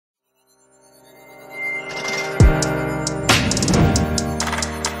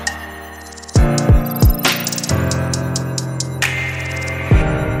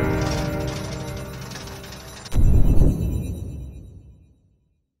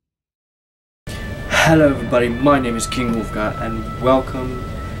Hello everybody, my name is King Wolfgar and welcome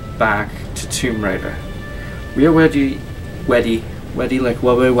back to Tomb Raider. We are ready like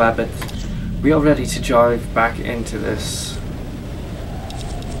Wubbo Wabbit. We are ready to dive back into this.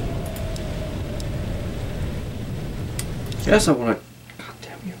 Yes, I want to... God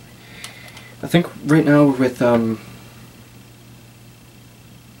damn you. I think right now we're with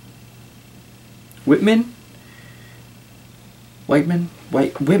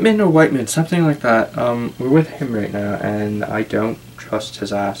Whitman or Whiteman, something like that. We're with him right now, and I don't trust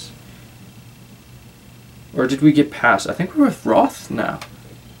his ass. Or did we get past? I think we're with Roth now.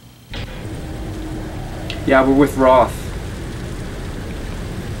 Yeah, we're with Roth.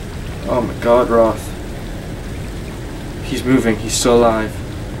 Oh my god, Roth. He's moving, he's still alive.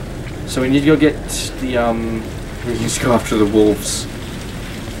 So we need to go get the, we need to go after the wolves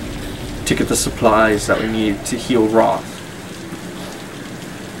to get the supplies that we need to heal Roth.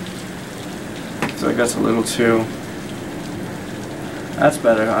 So I guess a little too. That's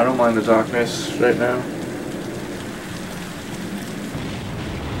better. I don't mind the darkness right now.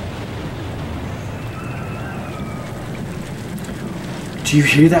 Do you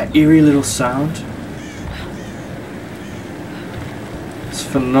hear that eerie little sound? It's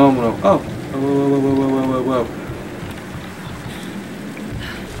phenomenal. Oh! Whoa, whoa, whoa, whoa, whoa, whoa, whoa.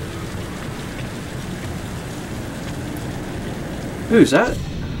 Who's that?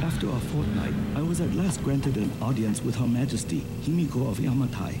 After a fortnight, I was at last granted an audience with Her Majesty, Himiko of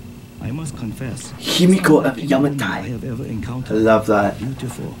Yamatai. I must confess, Himiko of I Yamatai. have ever encountered. I love that.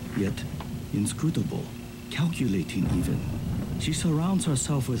 Beautiful, yet inscrutable, calculating even. She surrounds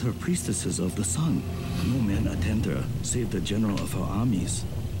herself with her priestesses of the sun. No men attend her, save the general of her armies.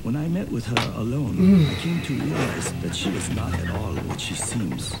 When I met with her alone, I came to realize that she is not at all what she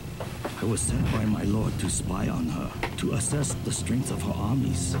seems. I was sent by my lord to spy on her, to assess the strength of her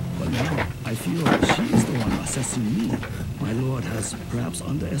armies. But now, I feel she is the one assessing me. My lord has perhaps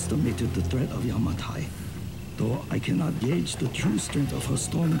underestimated the threat of Yamatai. Though I cannot gauge the true strength of her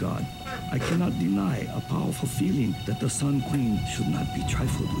storm god, I cannot deny a powerful feeling that the Sun Queen should not be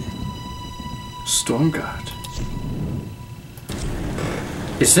trifled with. Storm god.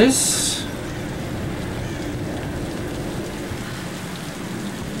 Is this...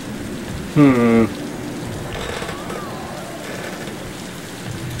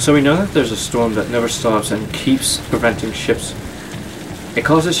 So we know that there's a storm that never stops and keeps preventing ships. It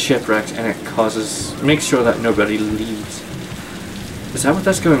causes shipwrecks and it makes sure that nobody leaves. Is that what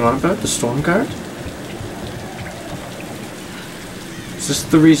that's going on about? The storm guard? Is this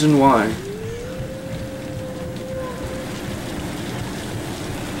the reason why?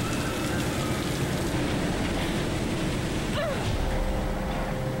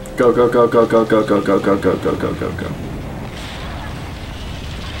 Go, go, go, go, go, go, go, go, go, go, go, go, go, go.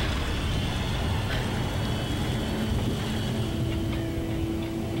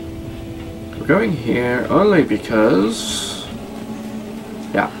 We're going here only because...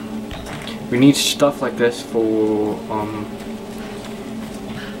 yeah. We need stuff like this for,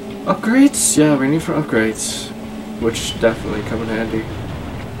 upgrades? Yeah, we need for upgrades. Which definitely come in handy.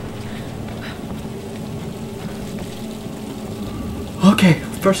 Okay,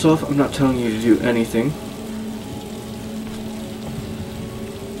 first off, I'm not telling you to do anything.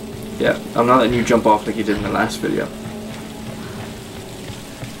 Yeah, I'm not letting you jump off like you did in the last video.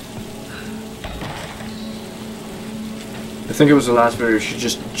 I think it was the last video, she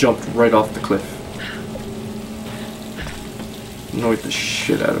just jumped right off the cliff. Annoyed the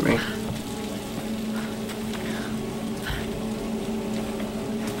shit out of me.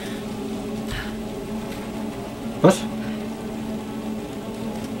 What?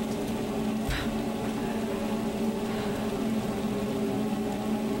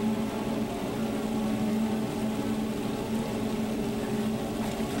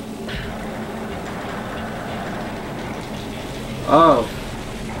 Oh.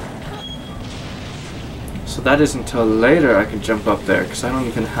 So that is until later I can jump up there, because I don't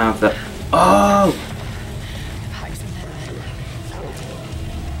even have that. Oh!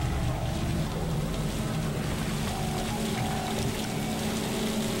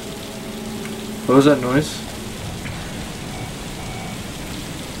 What was that noise?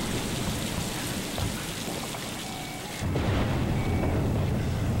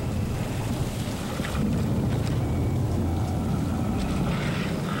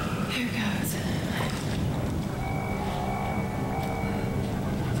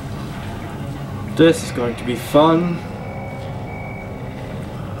 This is going to be fun.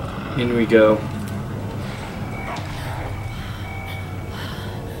 In we go.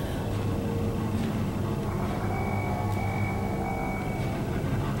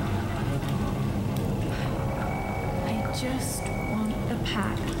 just want the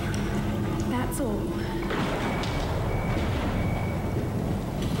pack. That's all.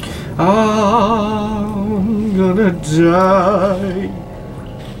 I'm gonna die.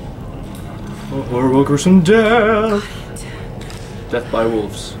 A horrible, gruesome death. Death by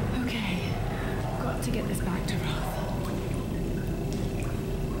wolves. Okay, got to get this back to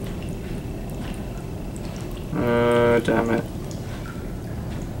Roth. Damn it.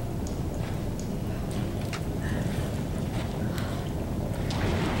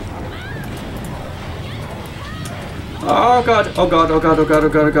 Oh god, oh god, oh god, oh god, oh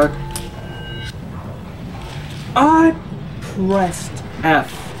god, oh god. I pressed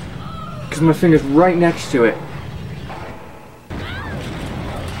F because my finger's right next to it.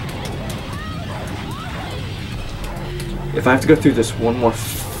 If I have to go through this one more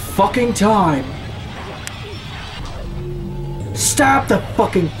fucking time, stop the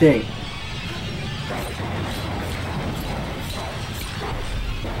fucking thing.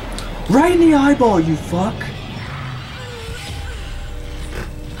 Right in the eyeball, you fuck.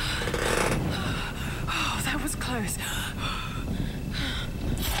 Oh, that was close.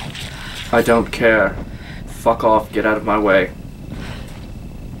 I don't care. Fuck off, get out of my way.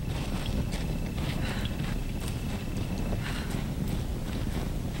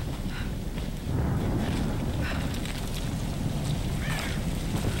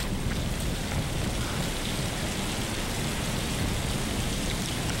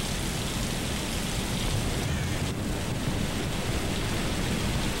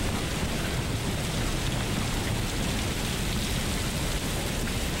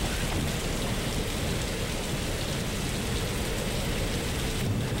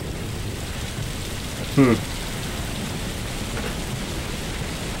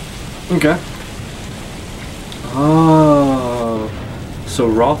 Okay. Oh. So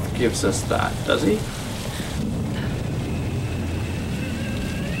Roth gives us that, does he?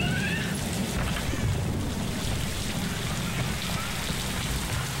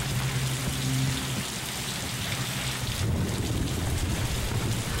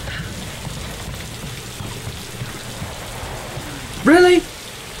 Really?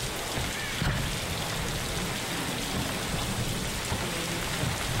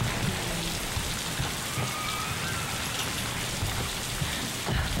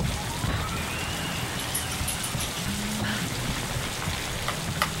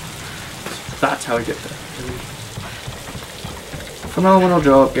 That's how I get there. Phenomenal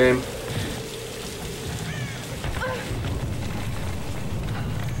job, game.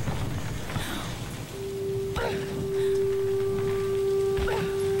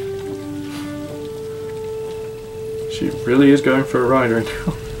 She really is going for a ride right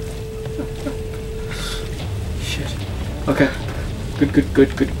now. Shit. Okay. Good, good,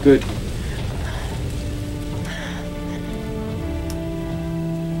 good, good, good.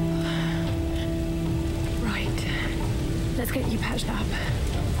 Let's get you patched up.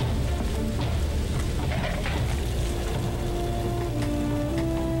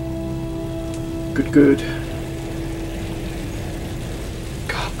 Good, good.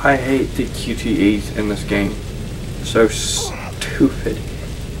 God, I hate the QTEs in this game. So stupid.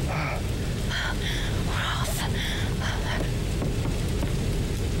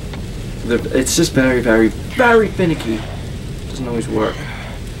 It's just very, very, very finicky. Doesn't always work.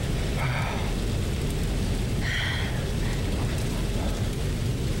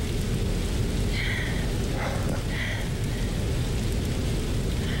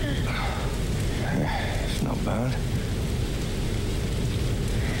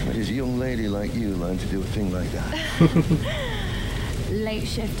 Where does a young lady like you learn to do a thing like that? Late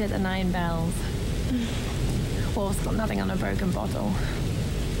shift at the 9 Bells. Or got nothing on a broken bottle.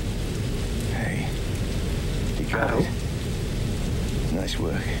 Hey, you got it. Nice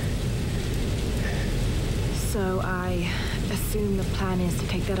work. So I assume the plan is to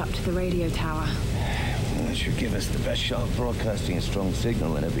take that up to the radio tower. Well, that should give us the best shot of broadcasting a strong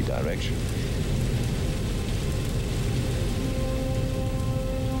signal in every direction.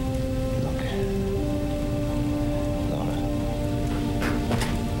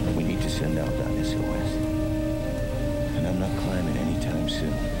 Send out that SOS. And I'm not climbing anytime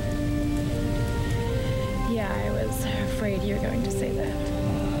soon. Yeah, I was afraid you were going to say that.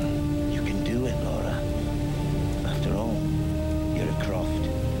 You can do it, Laura. After all, you're a Croft.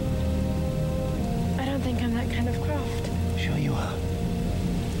 I don't think I'm that kind of Croft. Sure you are.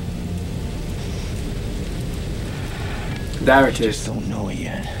 There it You is. just don't know it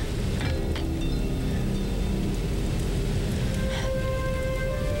yet.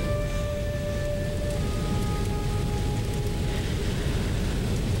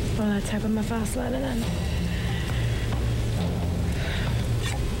 Well, let's hope I'm a fast learner then.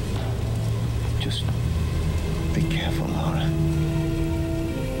 Just be careful, Laura.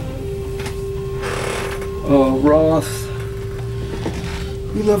 Oh, Roth.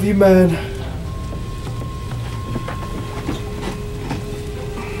 We love you, man.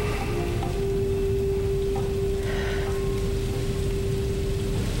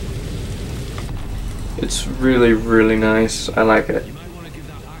 It's really, really nice. I like it. You might want to give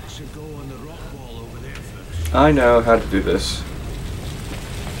that axe a go on the rock wall over there first. I know how to do this.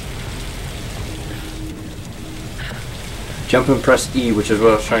 Jump and press E, which is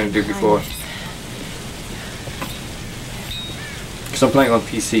what I was trying to do before. Because I'm playing on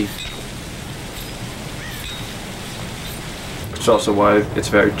PC. Which is also why it's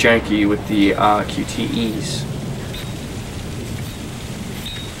very janky with the QTEs.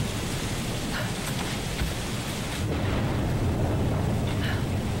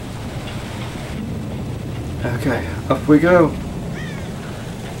 Okay, up we go.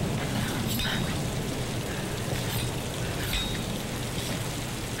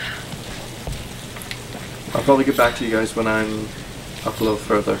 I'll probably get back to you guys when I'm up a little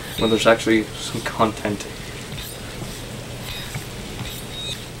further, when there's actually some content.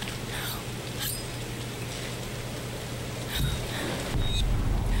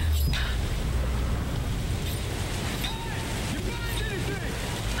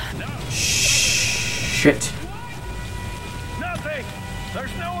 Shit. Nothing!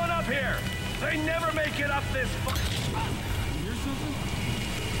 There's no one up here! They never make it up this fu- Hear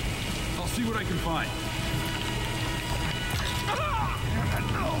something? I'll see what I can find.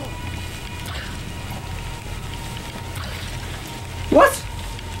 What?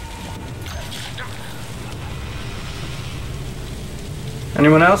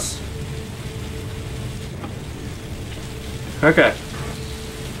 Anyone else? Okay.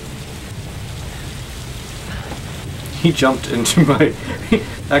 He jumped into my...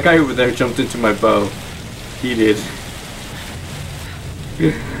 that guy over there jumped into my bow. He did.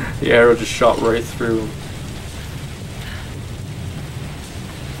 The arrow just shot right through him.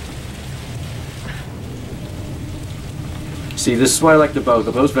 See, this is why I like the bow.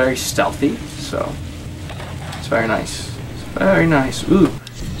 The bow's very stealthy, so... it's very nice. It's very nice. Ooh,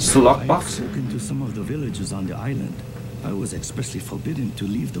 it's the I have lockbox. spoken to some of the villagers on the island. I was expressly forbidden to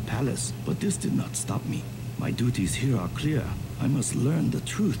leave the palace, but this did not stop me. My duties here are clear. I must learn the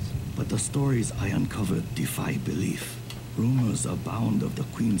truth, but the stories I uncovered defy belief. Rumors abound of the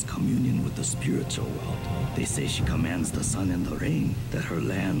Queen's communion with the spiritual world. They say she commands the sun and the rain, that her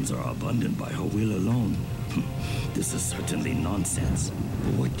lands are abundant by her will alone. This is certainly nonsense.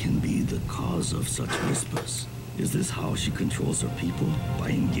 But what can be the cause of such whispers? Is this how she controls her people? By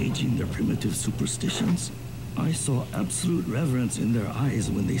engaging their primitive superstitions? I saw absolute reverence in their eyes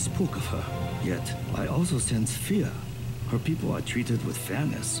when they spoke of her. Yet, I also sense fear. Her people are treated with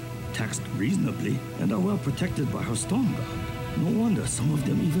fairness, taxed reasonably, and are well protected by her storm god. No wonder some of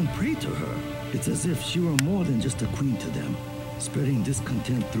them even pray to her. It's as if she were more than just a queen to them. Spreading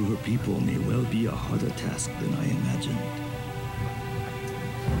discontent through her people may well be a harder task than I imagined.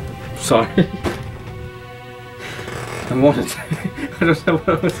 Sorry. I wanted to. I don't know what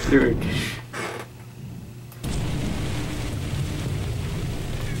I was doing.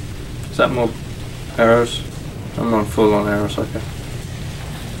 Is that more arrows? I'm on full on arrows, okay.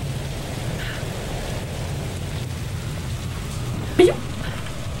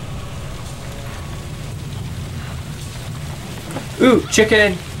 Ooh,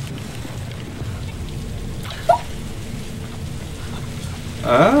 chicken!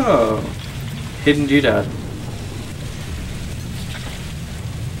 Oh, hidden doodad.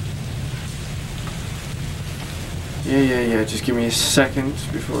 Yeah. Just give me a second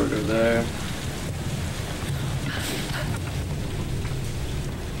before I go there.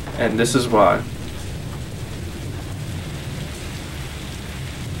 And this is why.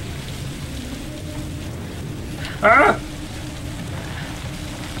 Ah!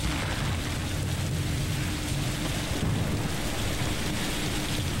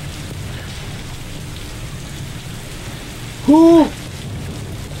 Ooh!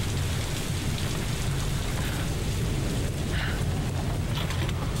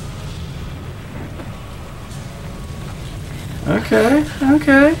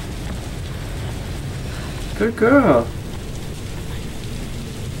 Okay. Good girl.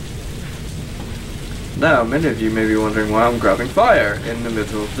 Now, many of you may be wondering why I'm grabbing fire in the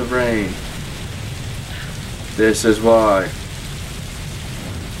middle of the rain. This is why.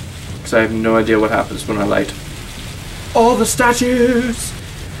 Because I have no idea what happens when I light all the statues!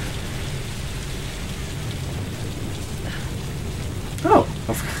 Oh,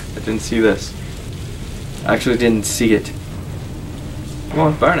 I didn't see this. I actually didn't see it. Come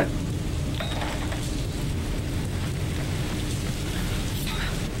on, burn it.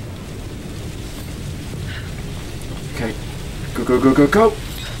 go, go, go, go.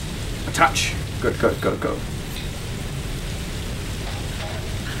 Attach. Go, go, go, go.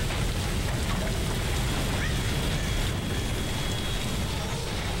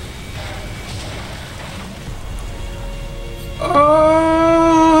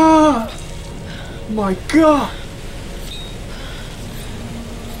 Oh my god!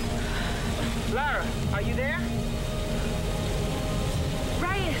 Lara, are you there?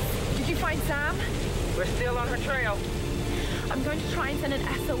 Reyes, did you find Sam? We're still on her trail. I'm going to try and send an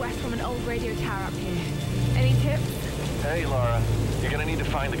SOS from an old radio tower up here. Any tips? Hey, Laura. You're gonna need to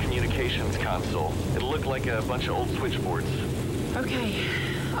find the communications console. It'll look like a bunch of old switchboards. Okay,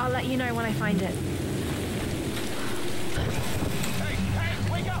 I'll let you know when I find it. Hey,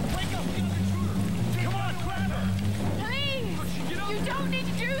 wake up, wake up! The intruder! Come on, grab her! Please! You don't need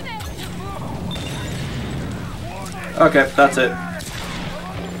to do this! Okay, that's it.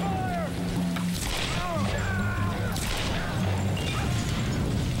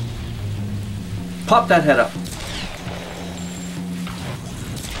 Pop that head up.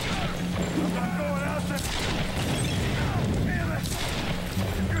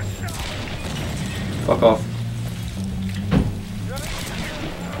 Fuck off.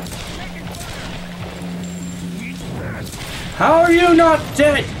 How are you not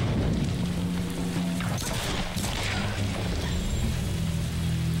dead?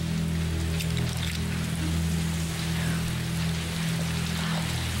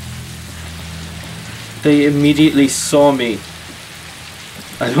 They immediately saw me.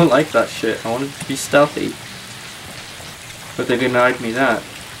 I don't like that shit. I wanted to be stealthy. But they denied me that.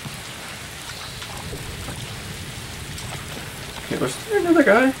 Okay, was there another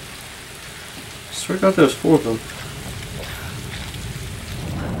guy? I swear to God there was 4 of them.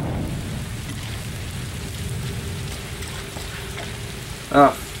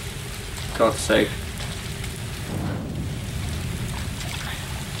 Ah, God's sake.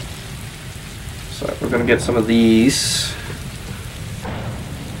 So we're gonna get some of these.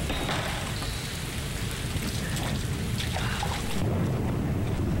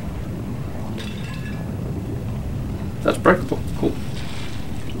 That's breakable. Cool.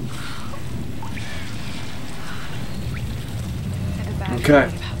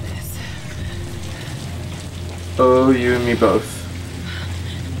 Okay. Oh, you and me both.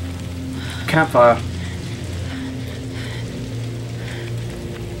 Campfire.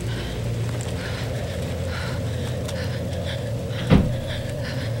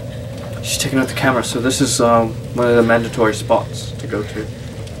 She's taking out the camera, so this is one of the mandatory spots to go to.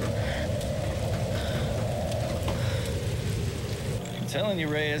 I'm telling you,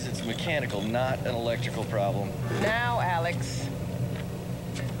 Reyes, it's mechanical, not an electrical problem. Now, Alex.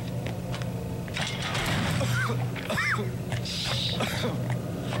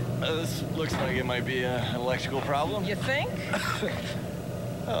 This looks like it might be an electrical problem. You think?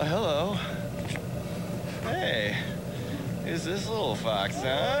 Oh, hello. Hey, who's this little fox,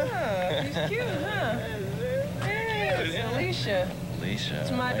 huh? Ah, she's cute, huh? Hey, it's Alicia. Alicia.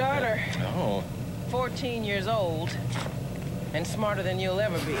 It's my like daughter. that. Oh. 14 years old. And smarter than you'll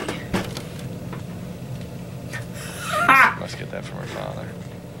ever be. Must get that from her father.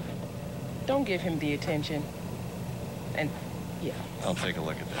 Don't give him the attention. And, yeah. I'll take a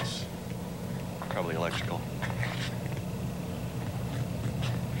look at this. Probably electrical.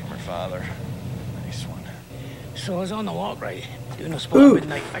 From her father. Nice one. So I was on the walk, right? Doing a spot of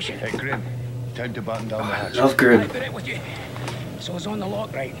midnight fishing. Hey, Grim, time to button down the hatch. Love Grim. I'll be right with you. So I was on the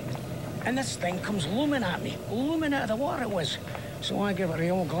lock, right? And this thing comes looming at me. Looming out of the water it was. So I give her the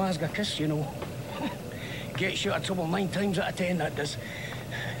old Glasgow kiss, you know. Gets you out of trouble 9 times out of 10, that does.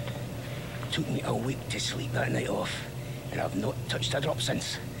 Took me a week to sleep that night off. And I've not touched a drop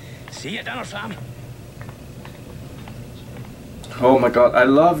since. See you at dinner, Sam. Oh my God, I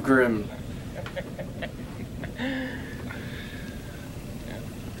love Grim.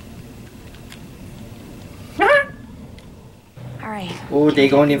 All right. Oh, they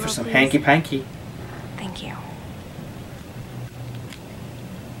going in for some hanky-panky. Thank you.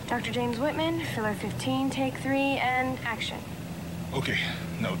 Dr. James Whitman, filler 15, take 3, and action. Okay,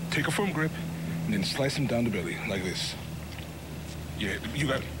 now take a firm grip and then slice him down the belly like this. Yeah, you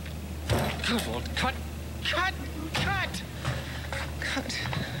got it. Good Lord, cut! Cut! Cut! Cut!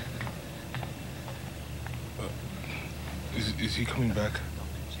 Is he coming back?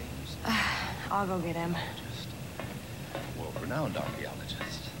 I'll go get him. World-renowned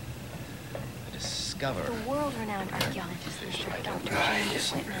archaeologist. Discover. The world-renowned archaeologist, Dr.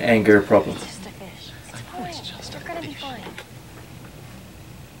 James Whitman. Anger problem. It's just a fish. It's fine. They're gonna be fine.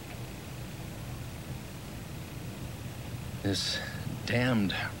 This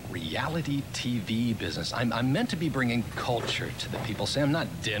damned reality TV business. I'm meant to be bringing culture to the people, Sam, not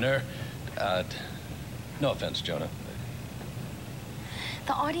dinner. No offense, Jonah.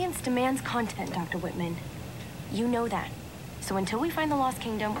 The audience demands content, Dr. Whitman. You know that. So until we find the Lost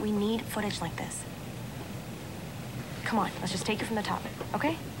Kingdom, we need footage like this. Come on, let's just take it from the top,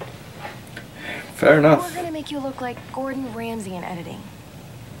 okay? Fair enough. We're gonna make you look like Gordon Ramsay in editing.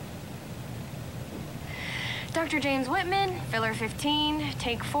 Dr. James Whitman, filler 15,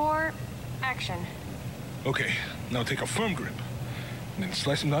 take 4, action. Okay, now take a firm grip. And then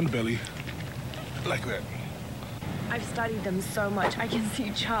slice him down the belly. Like that. I've studied them so much, I can see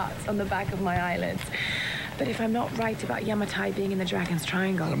charts on the back of my eyelids. But if I'm not right about Yamatai being in the Dragon's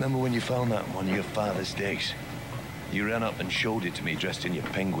Triangle... I remember when you found that on one of your father's days. You ran up and showed it to me dressed in your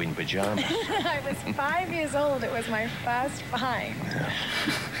penguin pajamas. I was 5 years old. It was my first find. Yeah.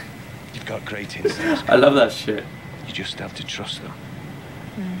 You've got great instincts. I love that shit. You just have to trust them.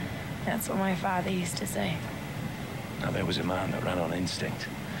 That's what my father used to say. Now, there was a man that ran on instinct.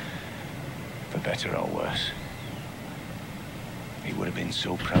 For better or worse. He would have been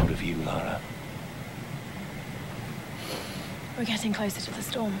so proud of you, Lara. We're getting closer to the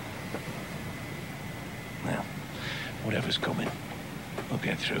storm. Well, whatever's coming, we'll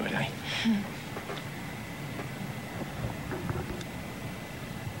get through it, eh?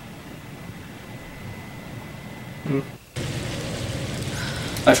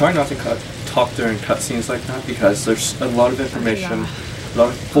 I try not to talk during cutscenes like that because there's a lot of information, a lot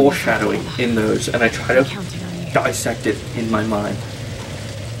of foreshadowing in those, and I try to dissect it in my mind.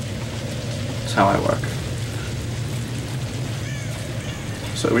 That's how I work.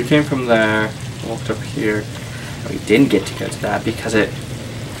 So we came from there, walked up here. We didn't get to go to that because it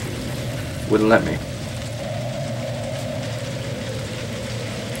wouldn't let me.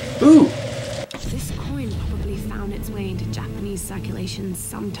 Ooh! This coin probably found its way into Japanese circulation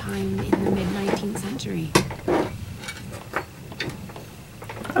sometime in the mid-19th century.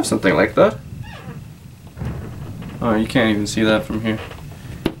 I have something like that. Oh, you can't even see that from here.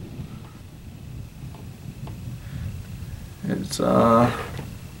 It's,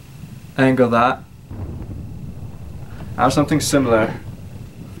 angle that. I have something similar.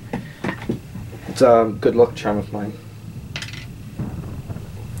 It's a good luck charm of mine.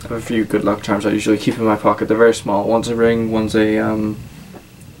 I have a few good luck charms I usually keep in my pocket. They're very small. One's a ring, one's a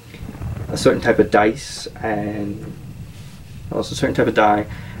certain type of dice, and also a certain type of die,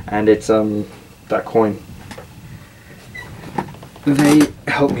 and it's that coin. They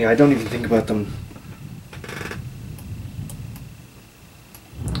help me. I don't even think about them.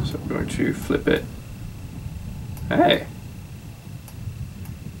 So I'm going to flip it. Hey.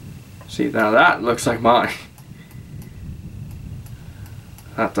 See, now that looks like mine.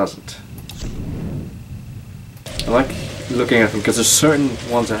 That doesn't. I like looking at them because there's certain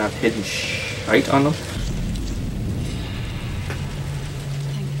ones that have hidden shite on them.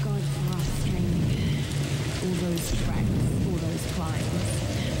 Thank God for us training. All those treks, all those climbs.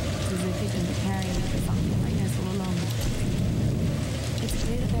 It's as if he's been preparing for something like this all along. It's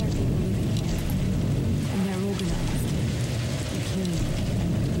clear that there are people living here. And they're organized. They're killing and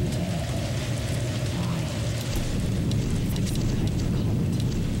they're looting. Why? It's like some kind of cult.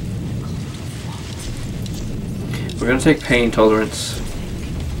 A cult of what? We're gonna take pain tolerance.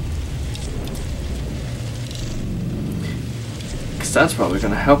 Because that's probably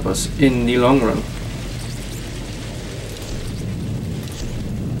gonna help us in the long run.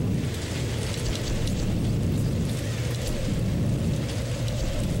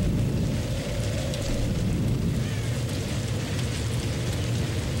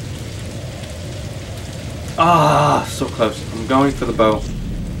 Ah, so close. I'm going for the bow.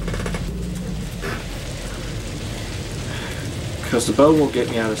 Because the bow will get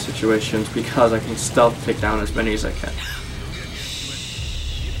me out of situations because I can stealth take down as many as I can.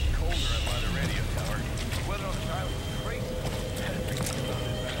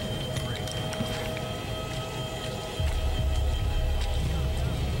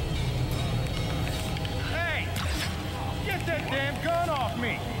 Hey! Get that damn gun off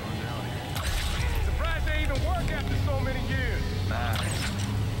me! Surprised they even work after so many years.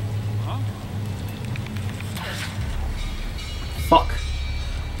 Huh? Fuck.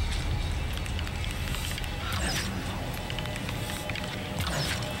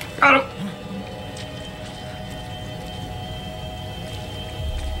 Got him!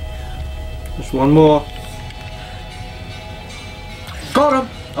 There's one more. Got him!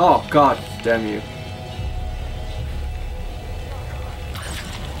 Oh, god damn you.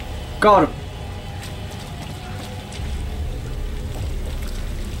 Got him!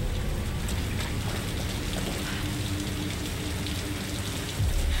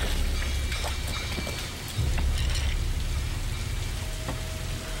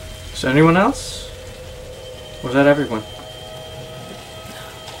 Is there anyone else? Or was that everyone?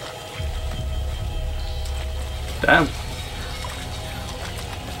 Damn.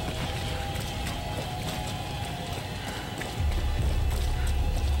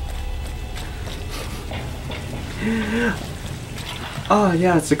 Oh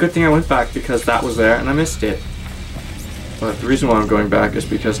yeah, it's a good thing I went back because that was there and I missed it. But the reason why I'm going back is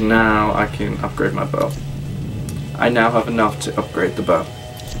because now I can upgrade my bow. I now have enough to upgrade the bow.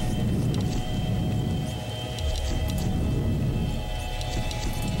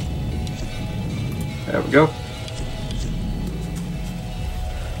 There we go.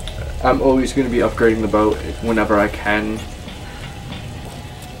 I'm always going to be upgrading the bow whenever I can.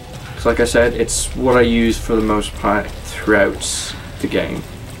 Because like I said, it's what I use for the most part throughout the game.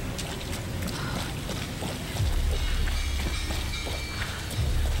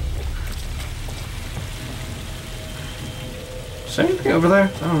 Is there anything over there?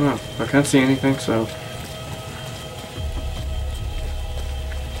 I don't know. I can't see anything, so...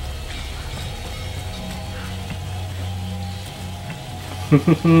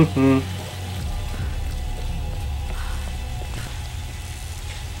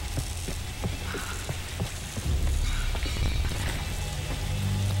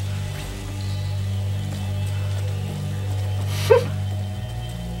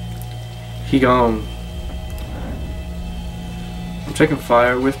 He gone. I'm taking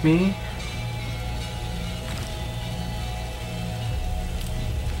fire with me.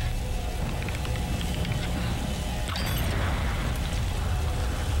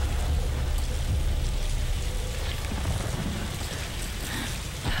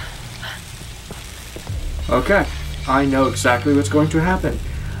 Okay, I know exactly what's going to happen.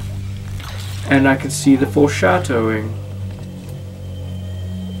 And I can see the foreshadowing.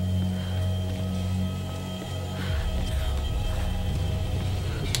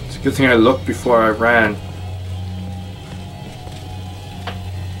 It's a good thing I looked before I ran.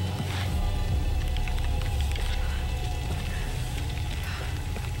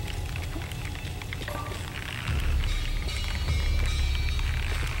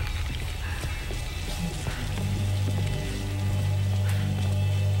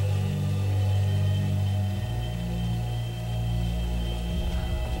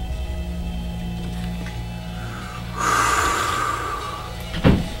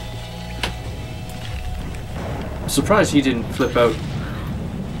 Surprised he didn't flip out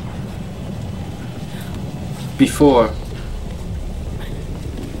before.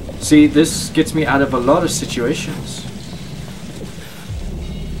 See, this gets me out of a lot of situations.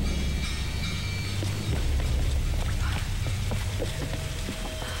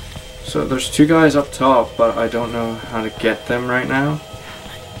 So there's two guys up top, but I don't know how to get them right now.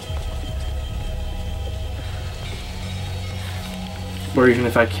 Or even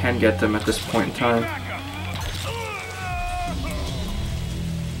if I can get them at this point in time.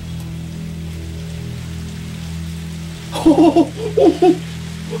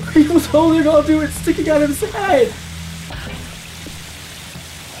 He was holding on to it, sticking out of his head!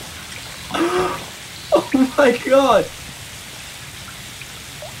 Oh my god!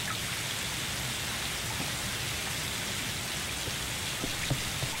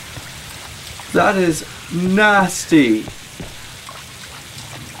 That is nasty!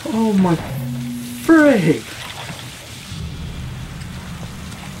 Oh my frig!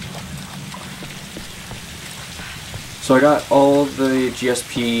 So I got all the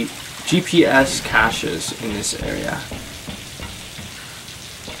GPS caches in this area.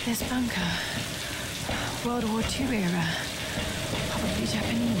 This bunker, World War II era, probably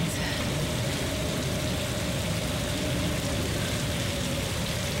Japanese.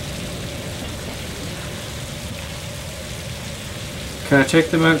 Can I take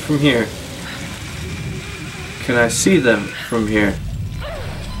them out from here? Can I see them from here?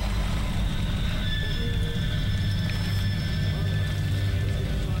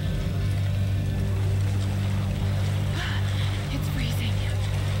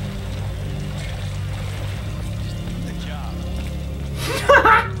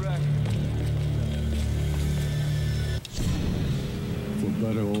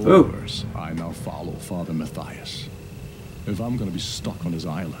 I now follow Father Matthias. If I'm gonna be stuck on his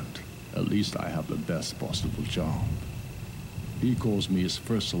island, at least I have the best possible job. He calls me his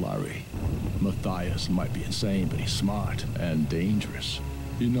first Solari. Matthias might be insane, but he's smart and dangerous.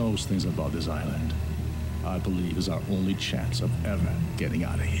 He knows things about this island. I believe is our only chance of ever getting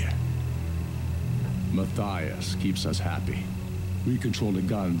out of here. Matthias keeps us happy. We control the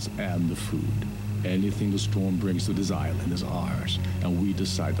guns and the food. Anything the storm brings to this island is ours, and we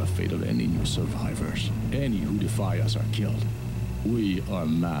decide the fate of any new survivors. Any who defy us are killed. We are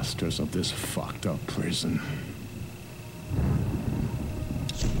masters of this fucked up prison.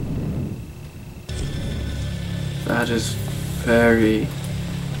 That is very...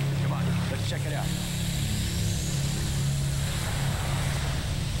 Come on, let's check it out.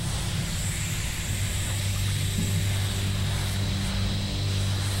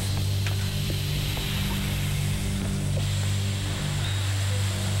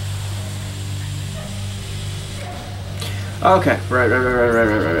 Okay, right.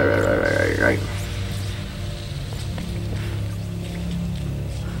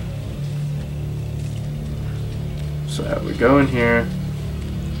 So we go in here.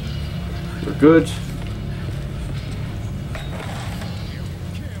 We're good.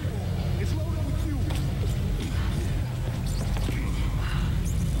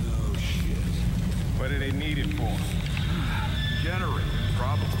 Oh shit. What do they need it for? Generator,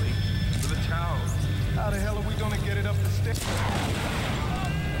 probably. For the towers. How the hell are we gonna get it up the stairs?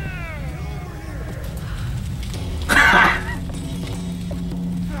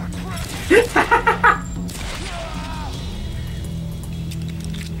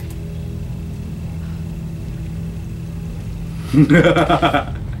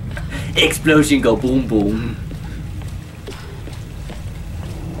 Explosion go boom boom.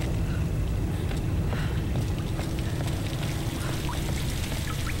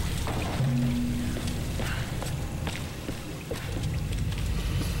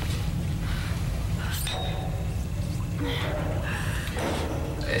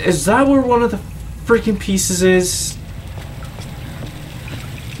 Is that where one of the freaking pieces is?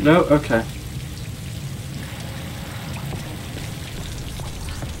 No? Okay.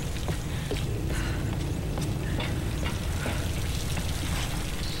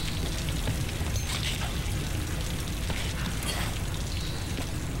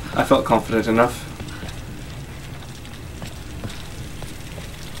 I felt confident enough.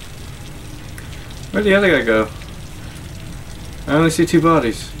 Where'd the other guy go? I only see 2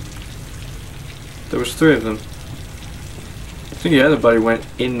 bodies. There was 3 of them. I think the other body went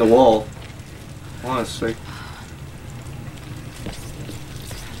in the wall. Honestly.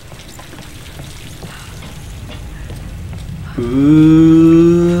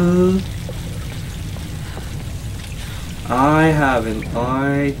 Ooh. I have an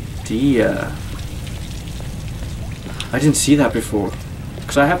idea. I didn't see that before.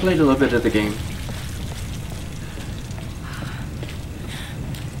 Because I have played a little bit of the game.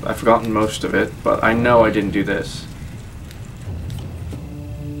 I've forgotten most of it, but I know I didn't do this.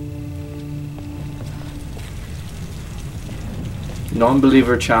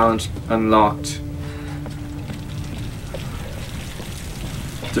 Non-believer challenge unlocked.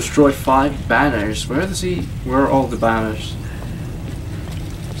 Destroy 5 banners. Where are all the banners?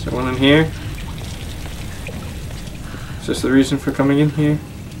 Is there one in here? Is this the reason for coming in here?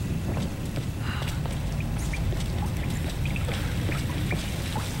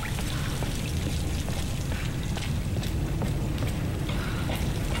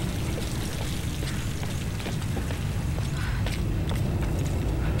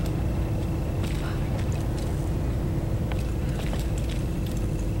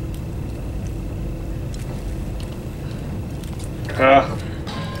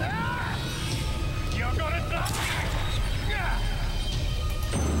 You're gonna die!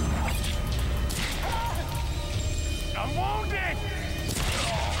 I'm wounded!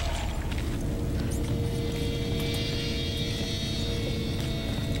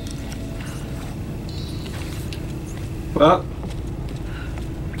 Well,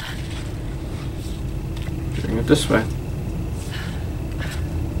 doing it this way.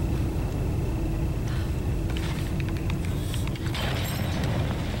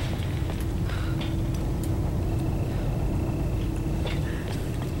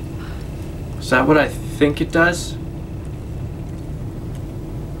 Is that what I think it does?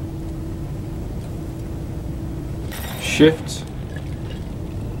 Shift.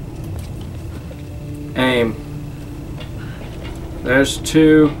 Aim. There's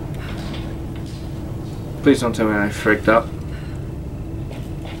 2. Please don't tell me I freaked up.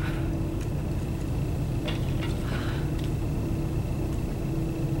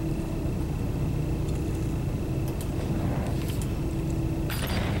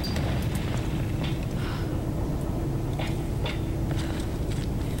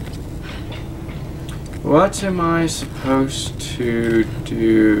 What am I supposed to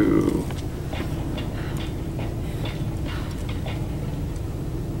do?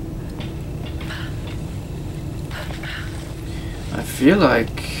 I feel like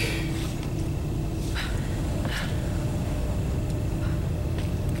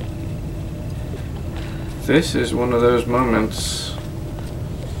this is one of those moments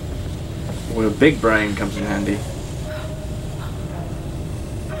Where a big brain comes in handy.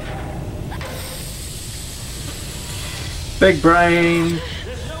 Big brain!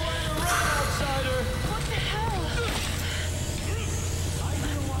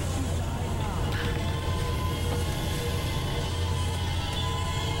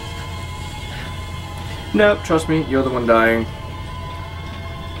 Nope, trust me, you're the one dying.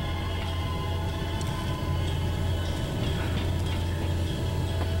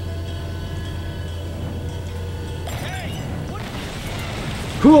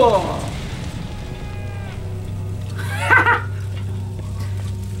 Hooah!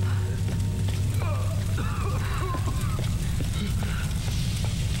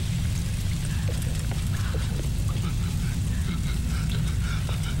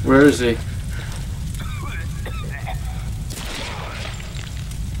 Where is he?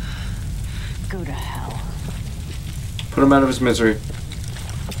 Go to hell. Put him out of his misery.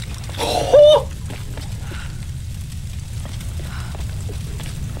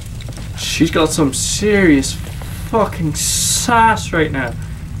 She's got some serious fucking sass right now.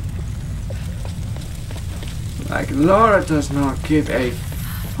 Like, Laura does not give a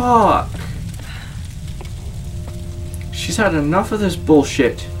fuck. She's had enough of this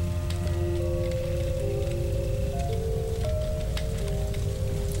bullshit.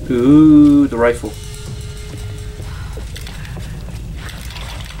 Ooh, the rifle.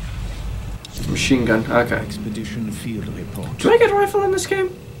 Machine gun, okay. Expedition field report. Do I get a rifle in this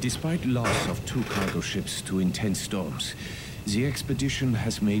game? Despite loss of 2 cargo ships to intense storms, the expedition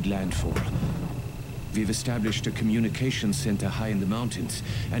has made landfall. We've established a communications center high in the mountains,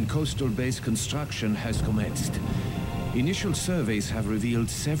 and coastal base construction has commenced. Initial surveys have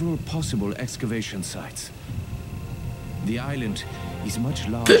revealed several possible excavation sites. The island is much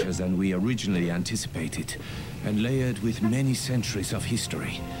larger than we originally anticipated, and layered with many centuries of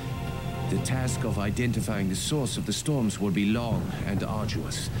history. The task of identifying the source of the storms will be long and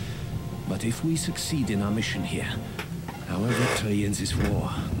arduous. But if we succeed in our mission here, our victory in this war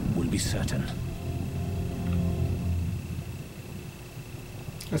will be certain.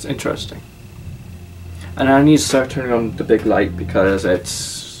 That's interesting. And I need to start turning on the big light because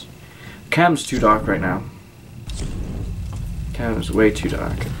it's... Cam's too dark right now. Cam is way too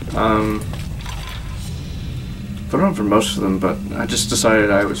dark. Put on for most of them, but I just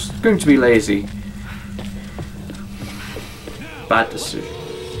decided I was going to be lazy. Bad decision.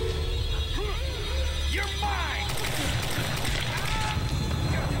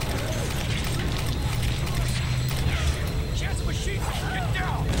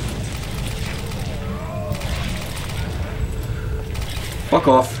 Fuck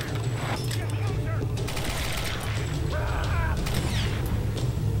off.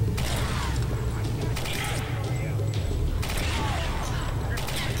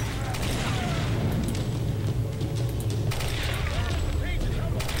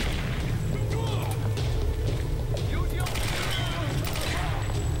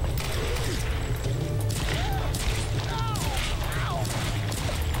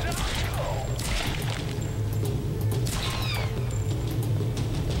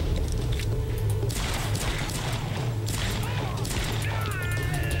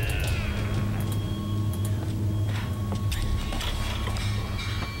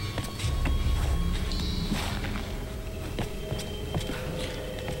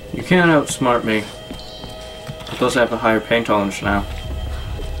 You can't outsmart me. Plus I have a higher pain tolerance now.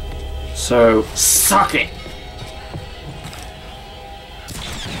 So, suck it!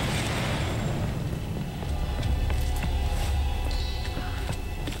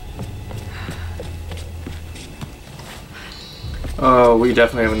 Oh, we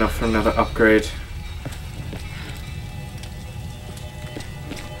definitely have enough for another upgrade.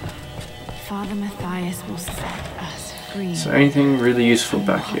 Father Matthias will set us free. Is there anything really useful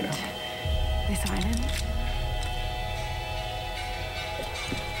back here? This island?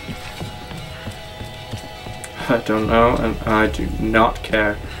 I don't know, and I do not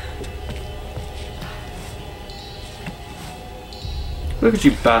care. Look at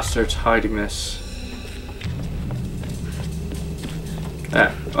you bastards hiding this.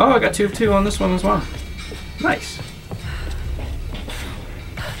 Oh, I got 2 of 2 on this one as well. Nice.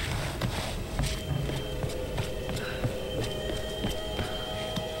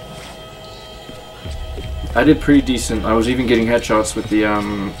 I did pretty decent. I was even getting headshots with the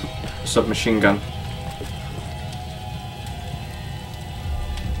submachine gun.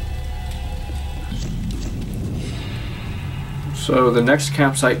 So the next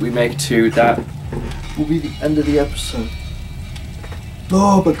campsite we make to, that will be the end of the episode.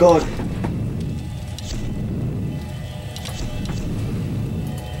 Oh my god.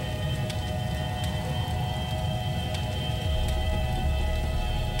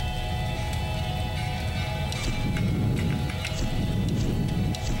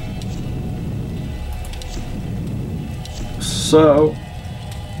 So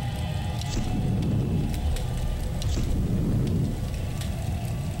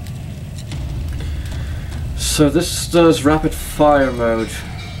this does rapid fire mode.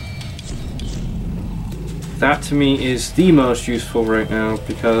 That to me is the most useful right now,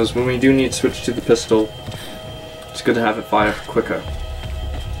 because when we do need to switch to the pistol, it's good to have it fire quicker.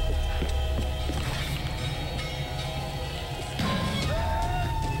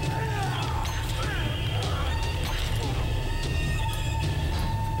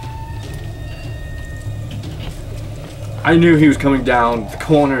 I knew he was coming down. The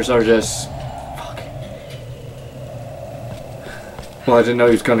corners are just... Fuck. Well, I didn't know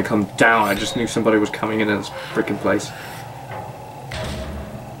he was going to come down. I just knew somebody was coming into this freaking place.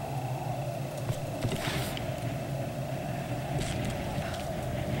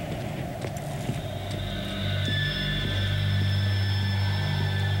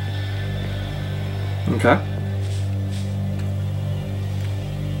 Okay.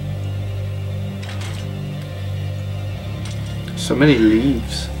 So many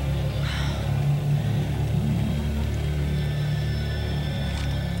leaves.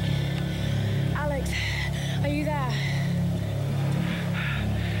 Alex, are you there?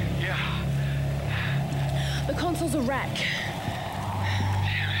 Yeah. The console's a wreck.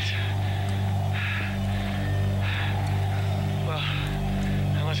 Damn it. Well,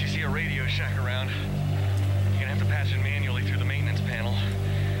 unless you see a Radio Shack around, you're gonna have to patch it manually through the maintenance panel.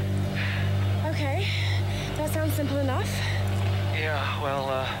 Okay, that sounds simple enough. Yeah, well,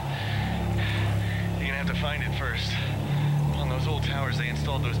 you're gonna have to find it first. On those old towers, they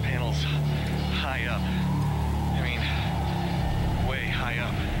installed those panels high up. I mean, way high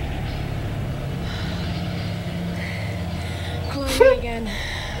up. Climbing again.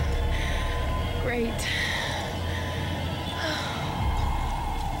 Great.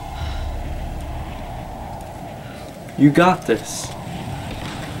 You got this.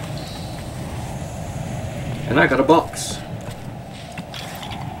 And I got a box.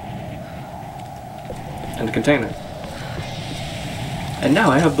 And a container. And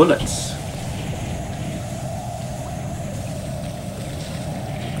now I have bullets.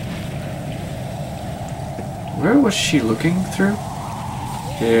 Where was she looking through?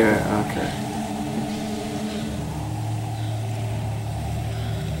 Here, okay.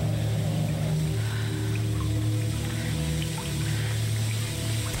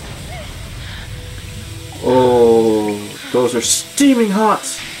 Oh, those are steaming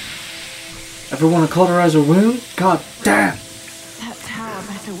hot! Ever want to cauterize a wound? God damn! That tower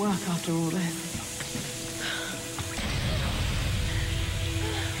better work after all this.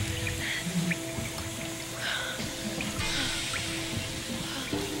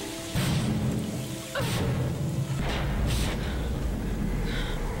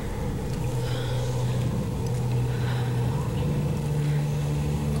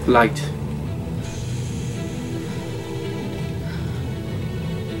 Light.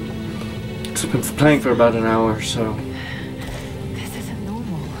 I've been playing for about an hour or so. This isn't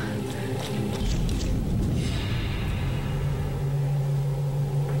normal.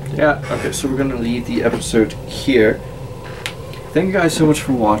 Yeah, okay, so we're gonna leave the episode here. Thank you guys so much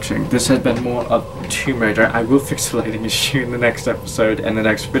for watching. This has been more of Tomb Raider. I will fix the lighting issue in the next episode and the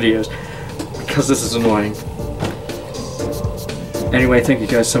next videos, because this is annoying. Anyway, thank you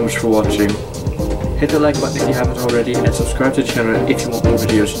guys so much for watching. Hit the like button if you haven't already, and subscribe to the channel if you want more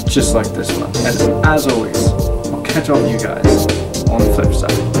videos just like this one. And as always, I'll catch all of you guys on the flip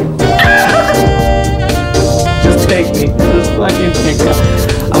side. Just take me. Just fucking take me.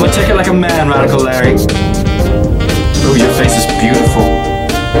 I'm gonna take it like a man, Radical Larry. Oh, your face is beautiful.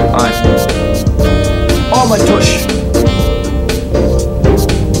 Alright. Oh, my tush.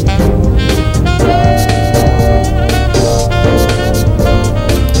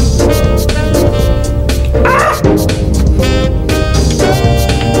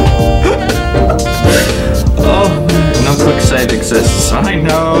 Save exists. I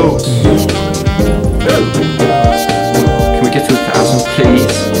know. Can we get to 1,000,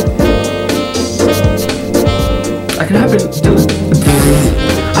 please? I can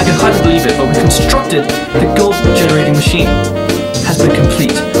hardly believe it, but we constructed the gold generating machine. It has been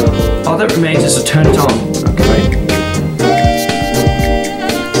complete. All that remains is to turn it on. Okay.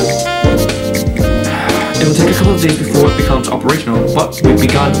 It will take a couple of days before it becomes operational, but we've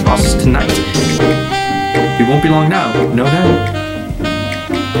begun the process tonight. It won't be long now. No.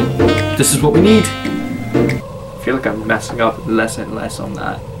 This is what we need. I feel like I'm messing up less and less on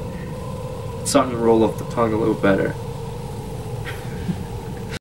that. It's starting to roll off the tongue a little better.